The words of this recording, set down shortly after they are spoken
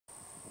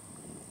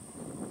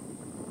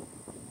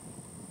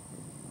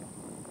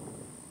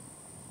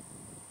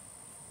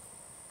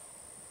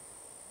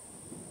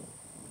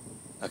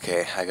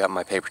Okay, I got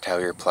my paper towel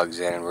earplugs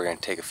in and we're going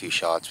to take a few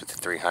shots with the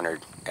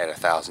 300 at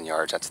 1,000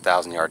 yards. That's a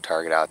 1,000-yard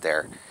target out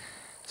there.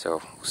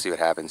 So we'll see what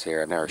happens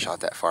here. I've never shot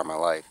that far in my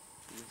life.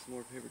 You want some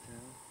more paper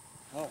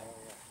towel? Oh,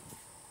 yeah.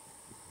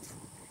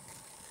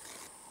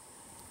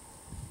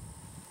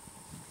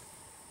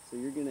 So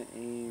you're going to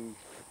aim,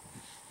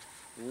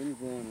 the wind's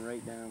blowing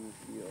right down the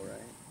field, right?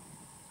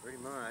 Pretty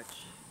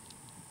much.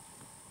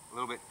 A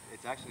little bit,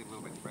 it's actually a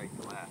little bit right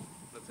to left.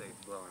 Looks like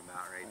it's blowing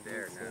about right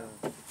there now.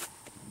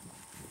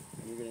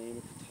 And you're going to aim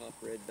at the top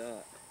red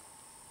dot.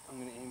 I'm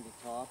going to aim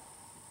the top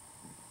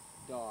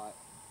dot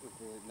with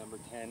the number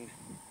 10.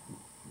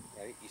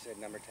 Right? You said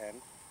number 10?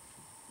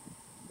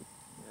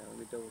 Yeah, let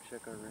me double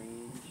check our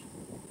range.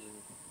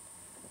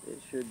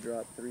 It should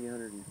drop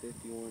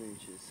 351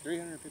 inches.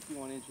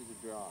 351 inches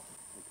of drop.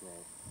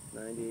 Okay.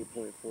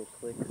 98.4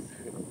 clicks.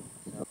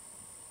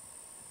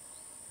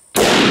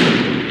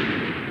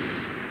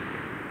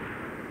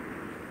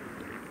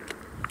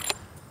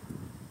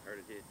 Heard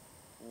it did.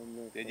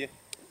 Did you?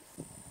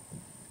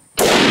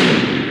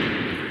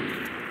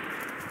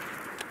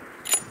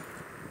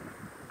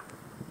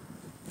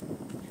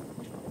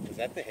 Was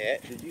that the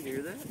hit? Did you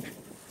hear that?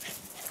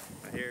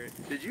 I hear it.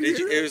 Did you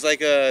hear it? It was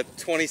like a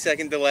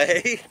 20-second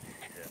delay.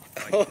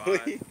 Yeah, like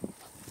Holy.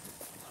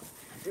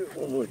 Do it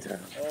one more time.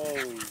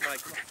 Oh.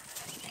 Like,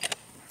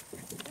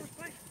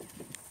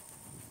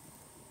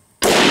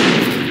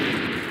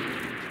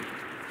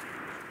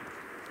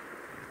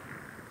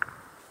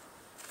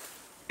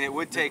 It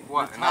would take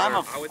what?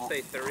 I would say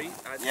 3.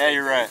 Yeah,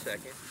 you're right.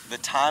 Seconds. The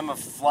time of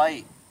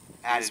flight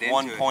Added is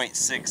into it.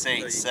 1.68 So you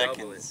double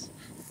seconds.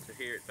 To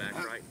hear it back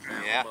right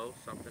down Yeah. low,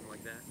 something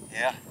like that.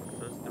 Yeah.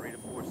 So it's 3 to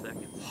 4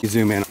 seconds. You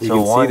zoom in. You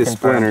So can see the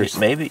splinters.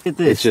 Maybe. Look at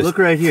this. It's just- Look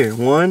right here.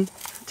 1,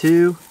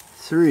 2,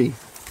 3.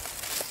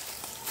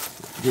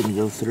 Didn't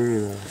go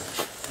through though.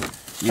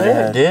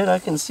 Yeah, it did. I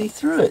can see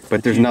through it.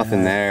 But there's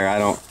nothing there.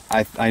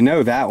 I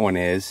know that one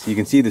is. You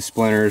can see the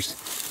splinters.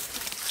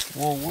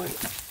 Well, wait.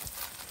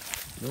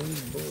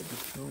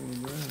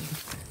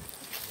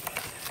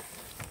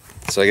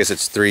 So I guess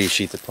it's 3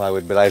 sheets of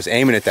plywood, but I was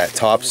aiming at that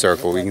top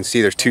circle. You can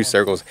see there's 2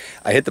 circles.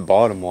 I hit the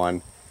bottom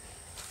one.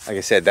 Like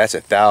I said, that's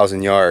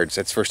 1,000 yards.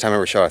 That's the first time I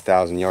ever shot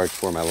 1,000 yards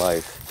before in my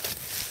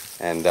life.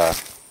 And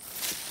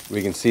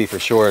we can see for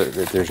sure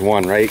that there's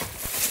one right.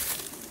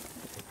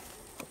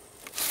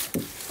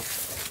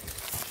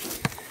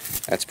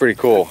 That's pretty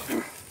cool.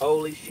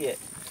 Holy shit.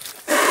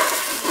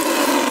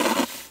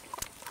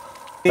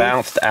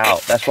 Bounced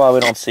out. That's why we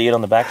don't see it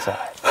on the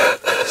backside.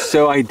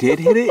 So I did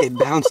hit it? It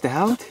bounced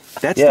out?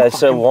 That's Yeah,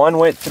 so one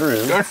went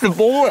through. That's the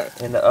bullet.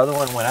 And the other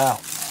one went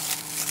out.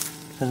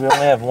 Because we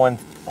only have one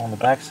on the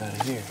backside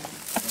of here.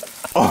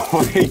 Oh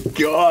my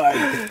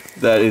god.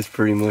 That is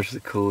pretty much the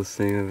coolest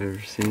thing I've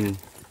ever seen.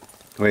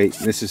 Wait,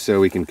 this is so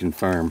we can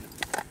confirm.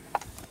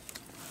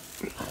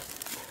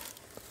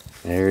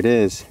 There it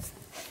is.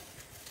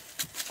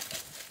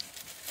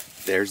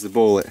 There's the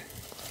bullet.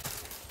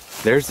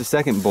 There's the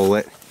second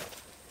bullet.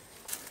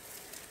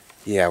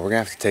 Yeah, we're gonna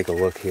have to take a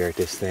look here at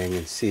this thing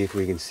and see if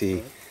we can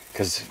see,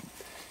 because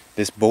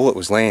this bullet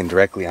was laying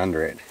directly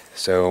under it.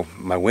 So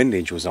my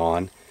windage was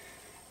on,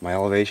 my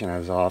elevation I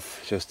was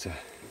off just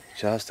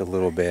a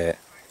little bit.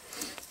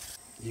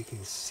 You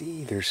can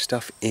see there's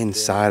stuff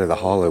inside of the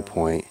hollow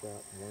point.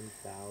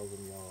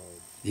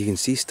 You can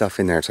see stuff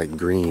in there, it's like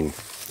green.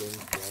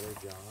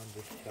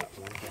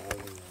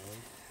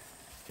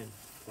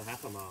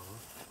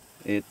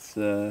 It's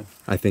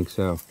I think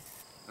so.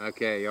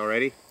 Okay, y'all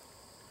ready?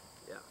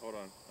 Yeah, hold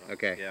on.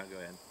 Okay. Yeah, go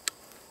ahead.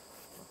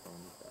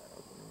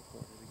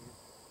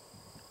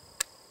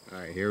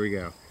 Alright, here we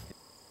go.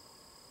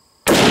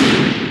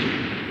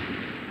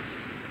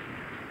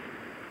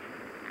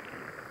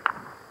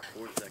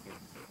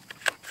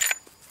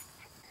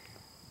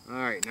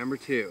 Alright, number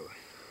 2.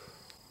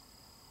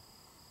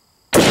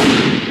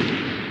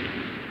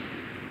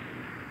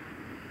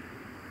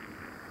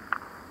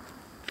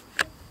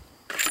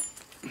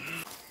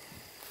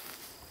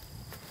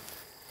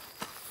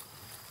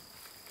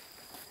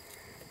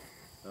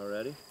 all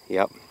ready?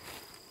 Yep.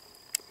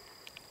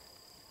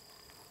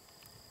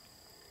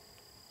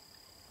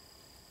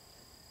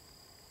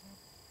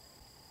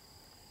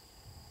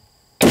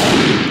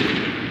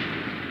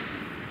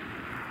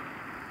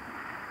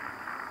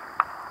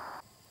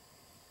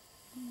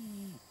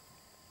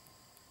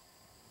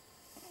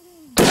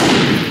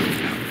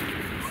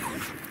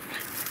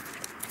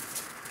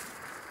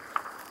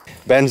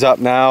 Ben's up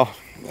now,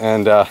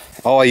 and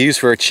all I use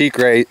for a cheek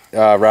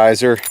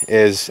riser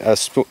is a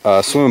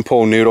swimming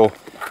pool noodle,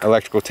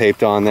 electrical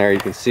taped on there. You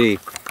can see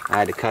I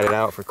had to cut it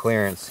out for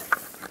clearance.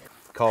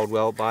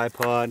 Caldwell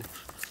bipod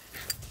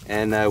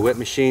and whip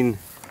machine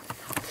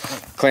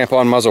clamp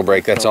on muzzle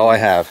brake. That's all I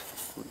have.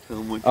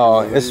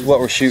 Oh, this is what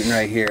we're shooting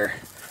right here.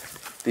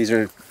 These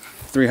are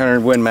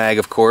 300 Win Mag,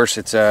 of course.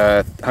 It's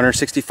a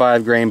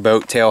 165 grain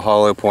boat tail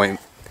hollow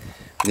point.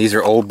 These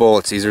are old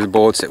bullets. These are the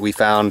bullets that we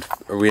found,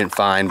 or we didn't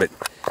find, but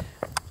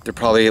they're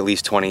probably at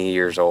least 20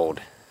 years old.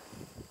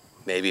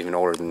 Maybe even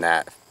older than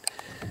that.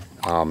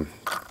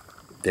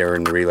 they were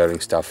in the reloading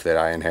stuff that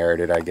I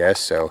inherited, I guess.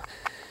 So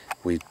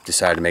we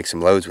decided to make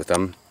some loads with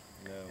them.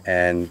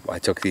 And I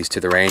took these to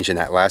the range in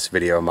that last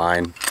video of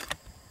mine.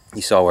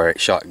 You saw where it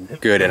shot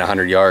good at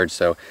 100 yards.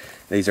 So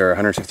these are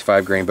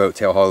 165 grain boat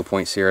tail hollow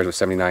point Sierras with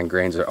 79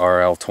 grains of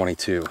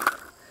RL22.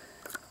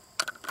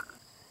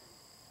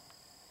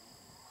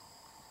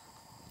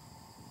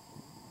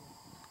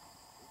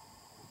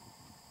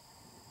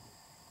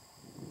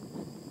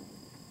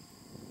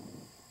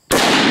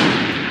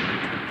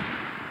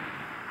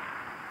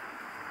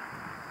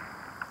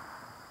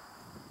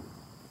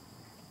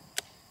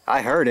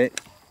 I heard it.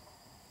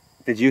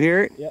 Did you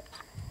hear it? Yep.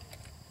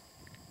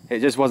 It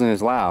just wasn't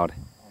as loud.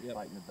 Yep.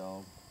 Fighting the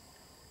dog.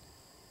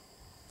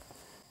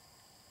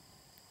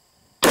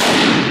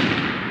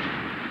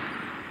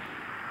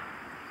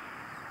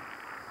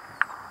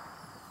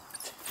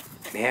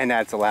 Man,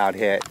 that's a loud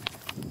hit.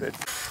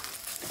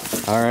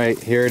 All right,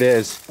 here it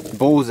is.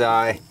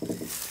 Bullseye,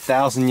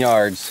 1,000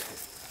 yards.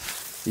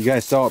 You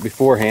guys saw it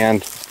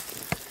beforehand,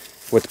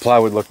 what the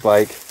plywood looked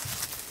like.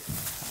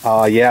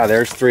 Yeah,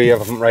 there's 3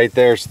 of them right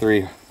there's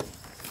 3.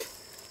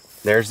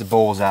 There's the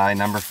bullseye,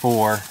 number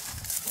 4.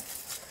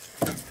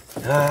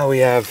 We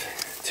have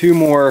 2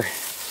 more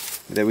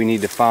that we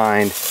need to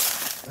find.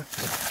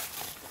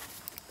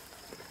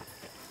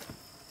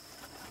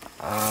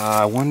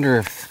 I wonder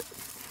if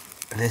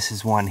this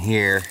is one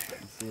here.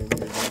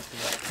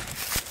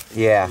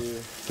 Yeah,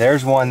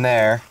 there's one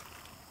there.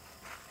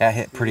 That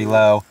hit pretty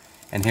low.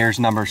 And here's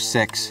number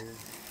 6.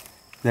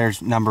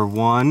 There's number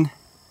 1.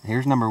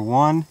 Here's number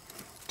 1,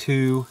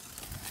 2,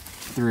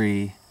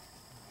 3,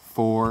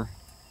 4,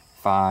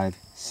 5,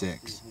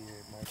 6.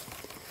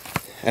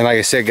 And like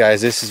I said,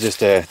 guys, this is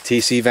just a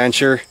TC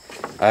venture.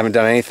 I haven't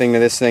done anything to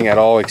this thing at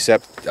all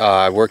except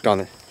I worked on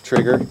the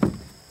trigger.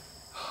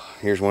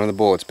 Here's one of the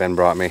bullets Ben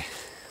brought me.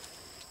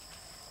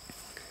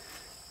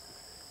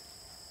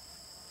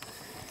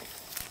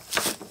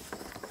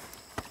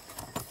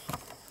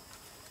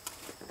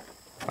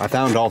 I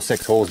found all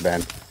 6 holes,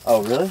 Ben.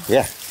 Oh, really?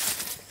 Yeah.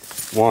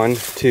 1,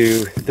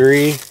 2,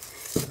 3,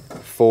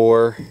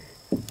 4,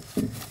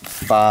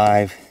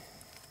 5,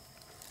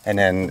 and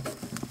then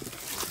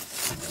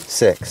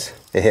 6.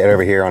 It hit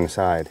over here on the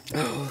side.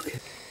 Oh, okay.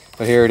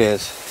 But here it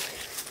is.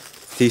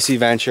 TC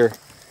Venture.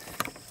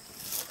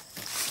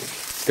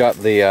 It's got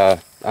the I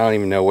don't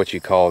even know what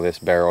you call this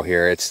barrel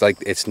here.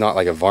 It's not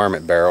like a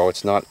varmint barrel.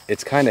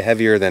 It's kind of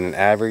heavier than an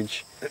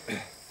average.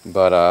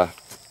 But I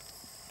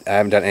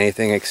haven't done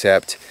anything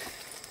except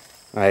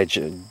I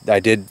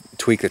did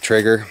tweak the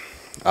trigger.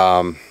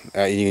 You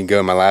can go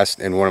in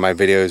one of my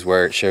videos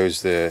where it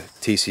shows the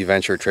TC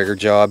Venture trigger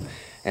job,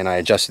 and I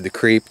adjusted the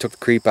creep, took the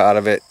creep out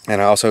of it,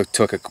 and I also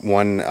took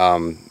one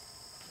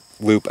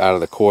loop out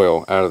of the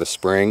coil, out of the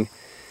spring.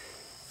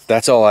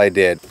 That's all I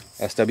did.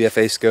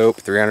 SWFA scope,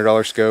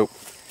 $300 scope.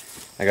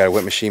 I got a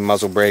whip machine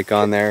muzzle brake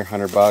on there,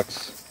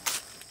 $100,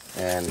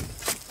 and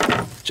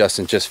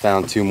Justin just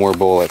found 2 more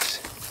bullets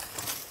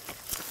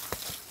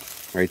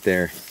right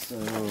there.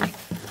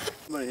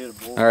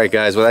 All right,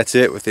 guys, well, that's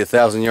it with the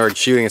 1,000-yard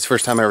shooting. It's the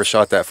first time I ever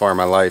shot that far in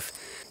my life.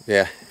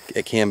 Yeah,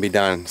 it can be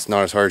done. It's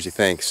not as hard as you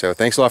think. So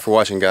thanks a lot for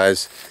watching,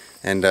 guys,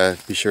 and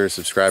be sure to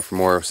subscribe for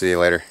more. See you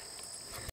later.